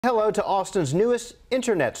Hello to Austin's newest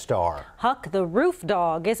internet star. Huck the Roof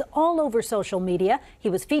Dog is all over social media. He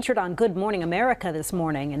was featured on Good Morning America this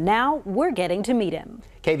morning, and now we're getting to meet him.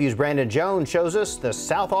 KVUE's Brandon Jones shows us the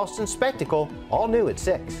South Austin spectacle, all new at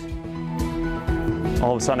 6.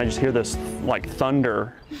 All of a sudden I just hear this like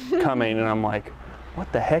thunder coming and I'm like,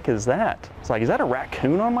 what the heck is that? It's like, is that a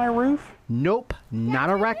raccoon on my roof? Nope, not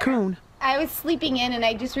a raccoon. I was sleeping in and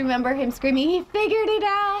I just remember him screaming, he figured it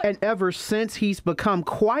out. And ever since, he's become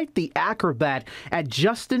quite the acrobat at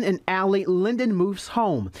Justin and Allie Lindenmuth's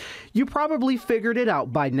home. You probably figured it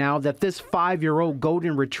out by now that this 5-year-old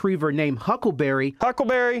golden retriever named Huckleberry,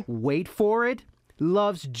 wait for it,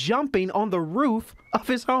 loves jumping on the roof of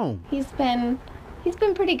his home. He's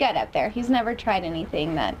been pretty good up there. He's never tried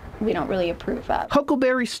anything that we don't really approve of.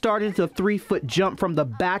 Huckleberry started the 3-foot jump from the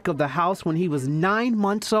back of the house when he was 9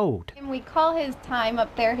 months old. And we call his time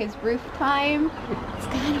up there his roof time. It's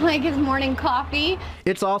kind of like his morning coffee.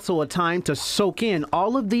 It's also a time to soak in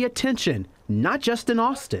all of the attention, not just in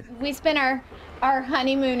Austin. We spent our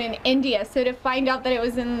honeymoon in India, so to find out that it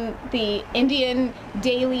was in the Indian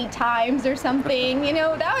Daily Times or something, you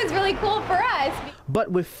know, that was really cool for us.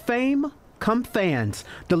 But with fame come fans.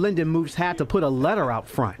 The Lindenmuths had to put a letter out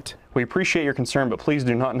front. We appreciate your concern, but please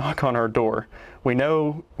do not knock on our door. We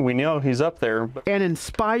know he's up there. And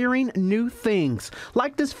inspiring new things,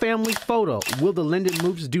 like this family photo. Will the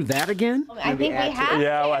Lindenmuths do that again? I think we have to.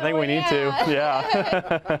 Yeah, I think we need to.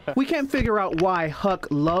 Yeah. We can't figure out why Huck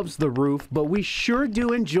loves the roof, but we sure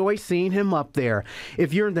do enjoy seeing him up there.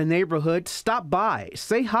 If you're in the neighborhood, stop by,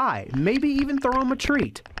 say hi, maybe even throw him a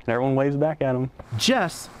treat. Everyone waves back at him.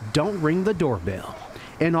 Just don't ring the doorbell.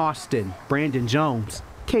 In Austin, Brandon Jones,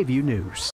 KVUE News.